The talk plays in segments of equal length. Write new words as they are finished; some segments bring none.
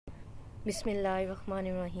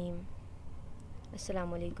Bismillahirrahmanirrahim.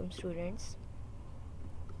 Assalamu alaikum students.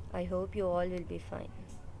 I hope you all will be fine.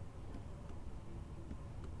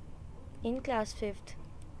 In class 5th,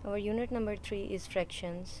 our unit number 3 is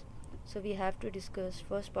fractions. So we have to discuss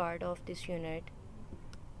first part of this unit.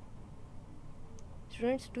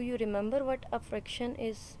 Students, do you remember what a fraction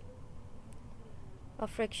is? A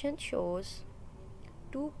fraction shows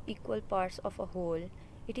two equal parts of a whole.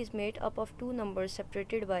 It is made up of two numbers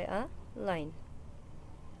separated by a line.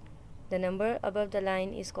 The number above the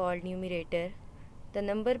line is called numerator. The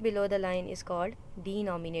number below the line is called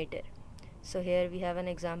denominator. So here we have an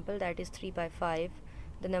example, that is 3 by 5.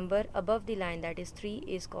 The number above the line, that is 3,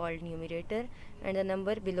 is called numerator, and the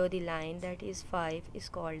number below the line, that is 5, is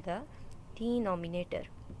called the denominator.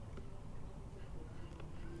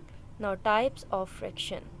 Now types of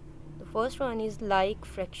fraction. The first one is like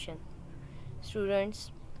fraction.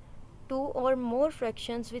 Students, two or more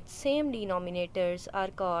fractions with same denominators are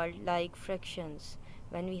called like fractions.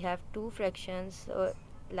 When we have two fractions,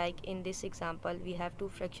 like in this example we have two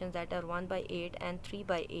fractions that are 1 by 8 and 3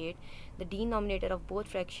 by 8, the denominator of both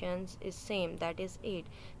fractions is same, that is 8.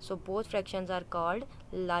 So both fractions are called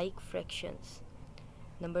like fractions.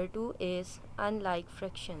 Number 2 is unlike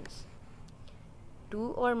fractions.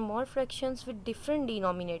 Two or more fractions with different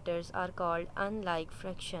denominators are called unlike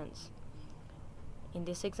fractions. In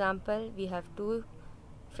this example we have two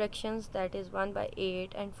fractions, that is 1 by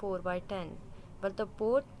 8 and 4 by 10, but the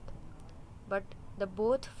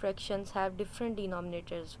both fractions have different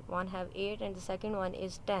denominators. One have 8 and the second one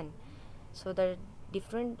is 10. So the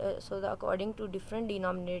according to different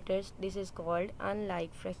denominators, this is called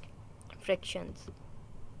unlike fractions.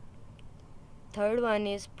 Third one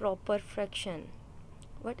is proper fraction.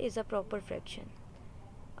 What is a proper fraction?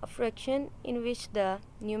 A fraction in which the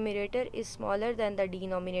numerator is smaller than the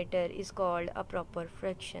denominator is called a proper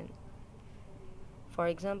fraction. For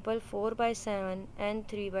example, 4 by 7 and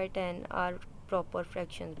 3 by 10 are proper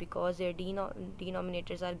fractions because their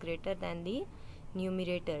denominators are greater than the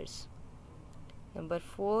numerators. Number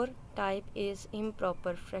 4 type is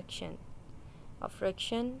improper fraction. A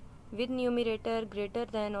fraction with numerator greater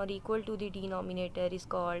than or equal to the denominator is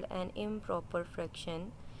called an improper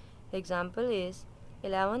fraction. The example is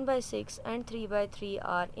 11 by 6 and 3 by 3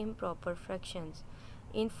 are improper fractions.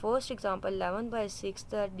 In first example, 11 by 6,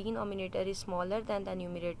 the denominator is smaller than the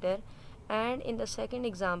numerator, and in the second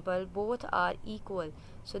example both are equal.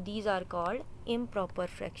 So these are called improper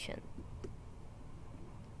fraction.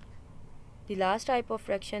 The last type of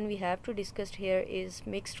fraction we have to discuss here is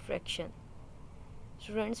mixed fraction.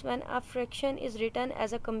 Students, when a fraction is written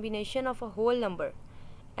as a combination of a whole number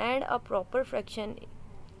and a proper fraction,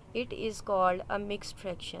 it is called a mixed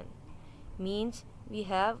fraction. Means we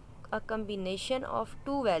have a combination of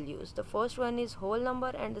two values. The first one is whole number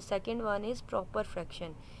and the second one is proper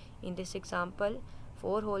fraction. In this example,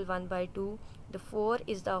 4 whole 1 by 2, the 4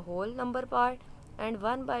 is the whole number part and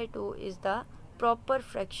 1 by 2 is the proper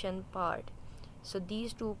fraction part. So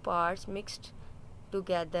these two parts mixed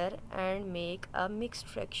together and make a mixed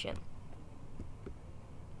fraction.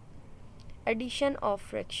 Addition of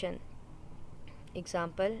fraction.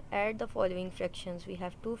 Example, add the following fractions. We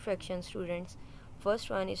have two fractions, students. First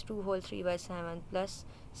one is 2 whole 3 by 7 plus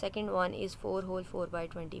second one is 4 whole 4 by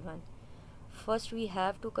 21. First we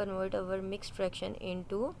have to convert our mixed fraction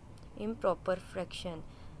into improper fraction,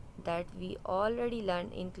 that we already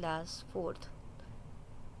learned in class 4th.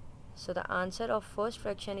 So the answer of first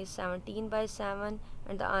fraction is 17 by 7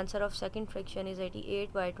 and the answer of second fraction is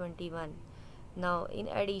 88 by 21. Now in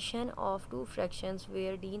addition of two fractions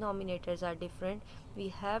where denominators are different, we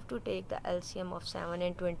have to take the LCM of 7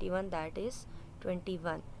 and 21, that is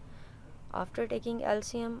 21. After taking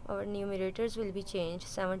LCM, our numerators will be changed,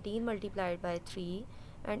 17 multiplied by 3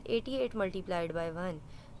 and 88 multiplied by 1.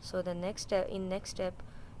 So the next step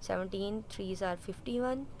 17 3s are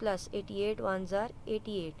 51 plus 88 1s are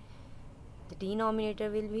 88. The denominator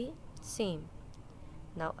will be same.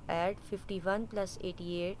 Now add 51 plus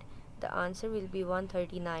 88, the answer will be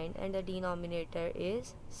 139 and the denominator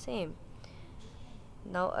is same.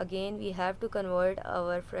 Now again we have to convert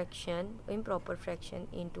our fraction, improper fraction,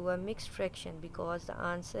 into a mixed fraction because the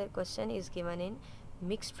answer question is given in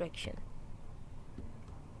mixed fraction.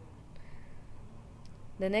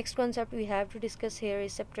 The next concept we have to discuss here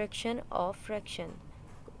is subtraction of fraction.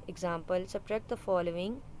 Example, subtract the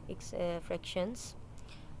following fractions.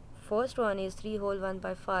 First one is 3 whole 1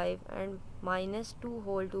 by 5 and minus 2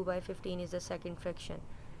 whole 2 by 15 is the second fraction.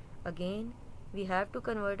 Again we have to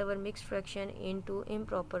convert our mixed fraction into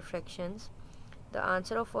improper fractions. The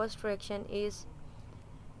answer of first fraction is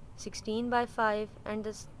 16 by 5 and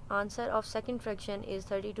the answer of second fraction is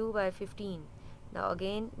 32 by 15. Now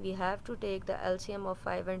again we have to take the LCM of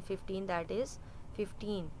 5 and 15, that is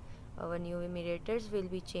 15. Our numerators will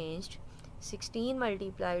be changed, 16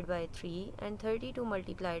 multiplied by 3 and 32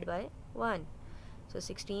 multiplied by 1. So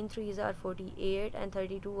 16 3s are 48 and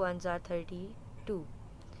 32 1s are 32.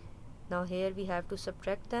 Now here we have to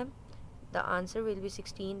subtract them. The answer will be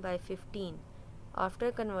 16 by 15.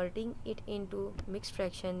 After converting it into mixed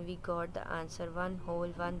fraction, we got the answer 1 whole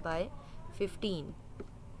 1 by 15.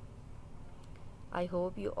 I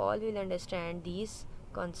hope you all will understand these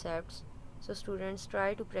concepts. So students,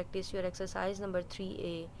 try to practice your exercise number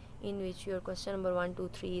 3A, in which your question number 1 to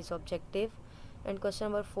 3 is objective, and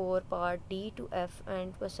question number 4 part D to F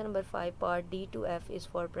and question number 5 part D to F is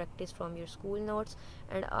for practice from your school notes,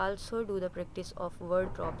 and also do the practice of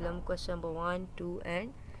word problem question number 1, 2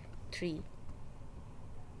 and 3.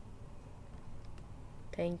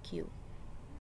 Thank you.